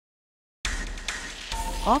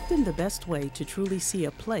Often the best way to truly see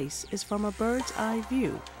a place is from a bird's eye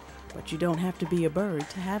view, but you don't have to be a bird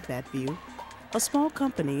to have that view. A small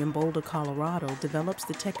company in Boulder, Colorado develops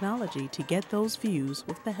the technology to get those views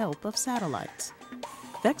with the help of satellites.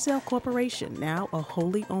 Vexcel Corporation, now a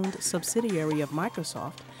wholly owned subsidiary of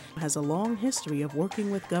Microsoft, has a long history of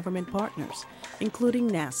working with government partners, including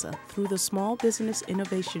NASA through the Small Business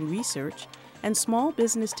Innovation Research and Small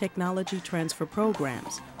Business Technology Transfer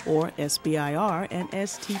Programs, or SBIR and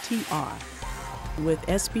STTR. With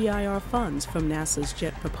SBIR funds from NASA's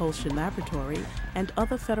Jet Propulsion Laboratory and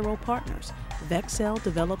other federal partners, Vexcel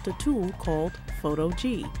developed a tool called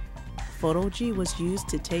PhotoG. PhotoG was used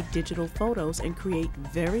to take digital photos and create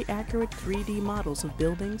very accurate 3D models of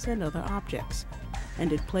buildings and other objects.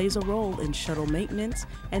 And it plays a role in shuttle maintenance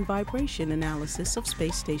and vibration analysis of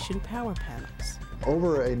space station power panels.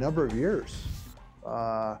 Over a number of years,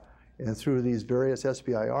 and through these various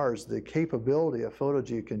SBIRs, the capability of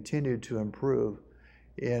PhotoG continued to improve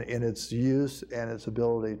in its use and its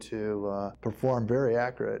ability to perform very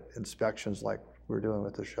accurate inspections like we're doing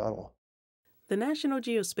with the shuttle. The National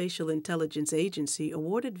Geospatial Intelligence Agency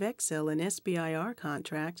awarded Vexcel an SBIR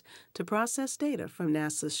contract to process data from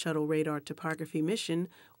NASA's Shuttle Radar Topography Mission,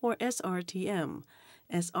 or SRTM.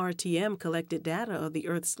 SRTM collected data of the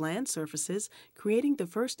Earth's land surfaces, creating the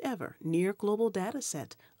first ever near-global data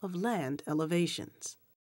set of land elevations.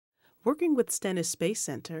 Working with Stennis Space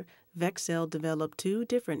Center, Vexcel developed two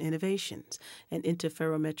different innovations, an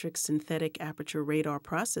interferometric synthetic aperture radar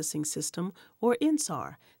processing system, or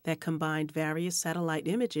INSAR, that combined various satellite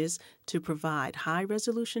images to provide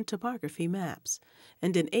high-resolution topography maps,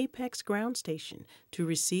 and an APEX ground station to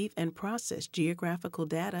receive and process geographical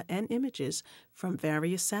data and images from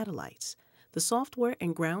various satellites. The software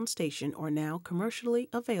and ground station are now commercially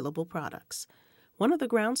available products. One of the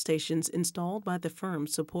ground stations installed by the firm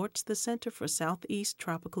supports the Center for Southeast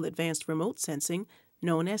Tropical Advanced Remote Sensing,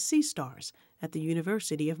 known as CSTARS, at the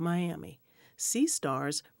University of Miami.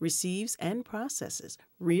 CSTARS receives and processes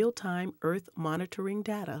real-time Earth monitoring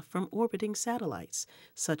data from orbiting satellites,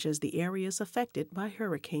 such as the areas affected by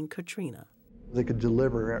Hurricane Katrina. They could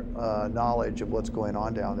deliver knowledge of what's going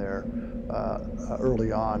on down there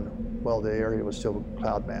early on while the area was still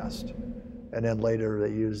cloud massed. And then later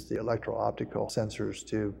they used the electro-optical sensors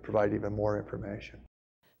to provide even more information.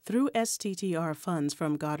 Through STTR funds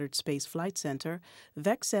from Goddard Space Flight Center,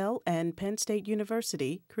 Vexcel and Penn State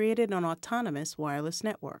University created an autonomous wireless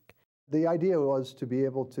network. The idea was to be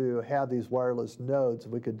able to have these wireless nodes.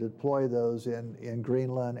 We could deploy those in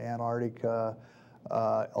Greenland, Antarctica,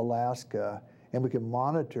 Alaska, and we could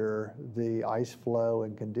monitor the ice flow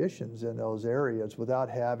and conditions in those areas without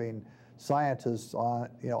having scientists on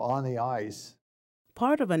the ice.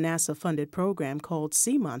 Part of a NASA-funded program called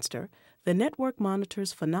Sea Monster, the network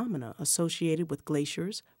monitors phenomena associated with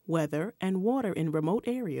glaciers, weather, and water in remote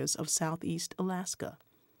areas of southeast Alaska.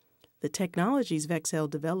 The technologies Vexcel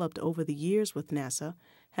developed over the years with NASA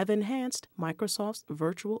have enhanced Microsoft's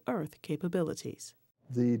virtual Earth capabilities.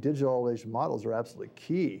 The digital elevation models are absolutely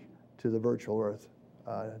key to the virtual Earth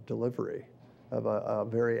delivery of a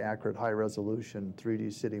very accurate, high-resolution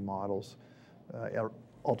 3D city models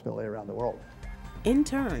ultimately around the world. In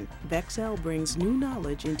turn, Vexcel brings new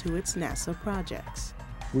knowledge into its NASA projects.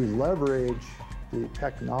 We leverage the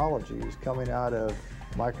technologies coming out of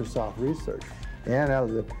Microsoft Research and out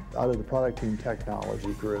of the product team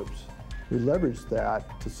technology groups. We leverage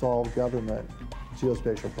that to solve government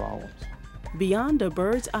geospatial problems. Beyond a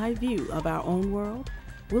bird's eye view of our own world,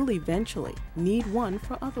 we'll eventually need one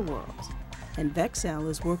for other worlds. And Vexcel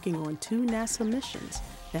is working on two NASA missions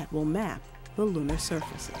that will map the lunar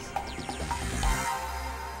surfaces.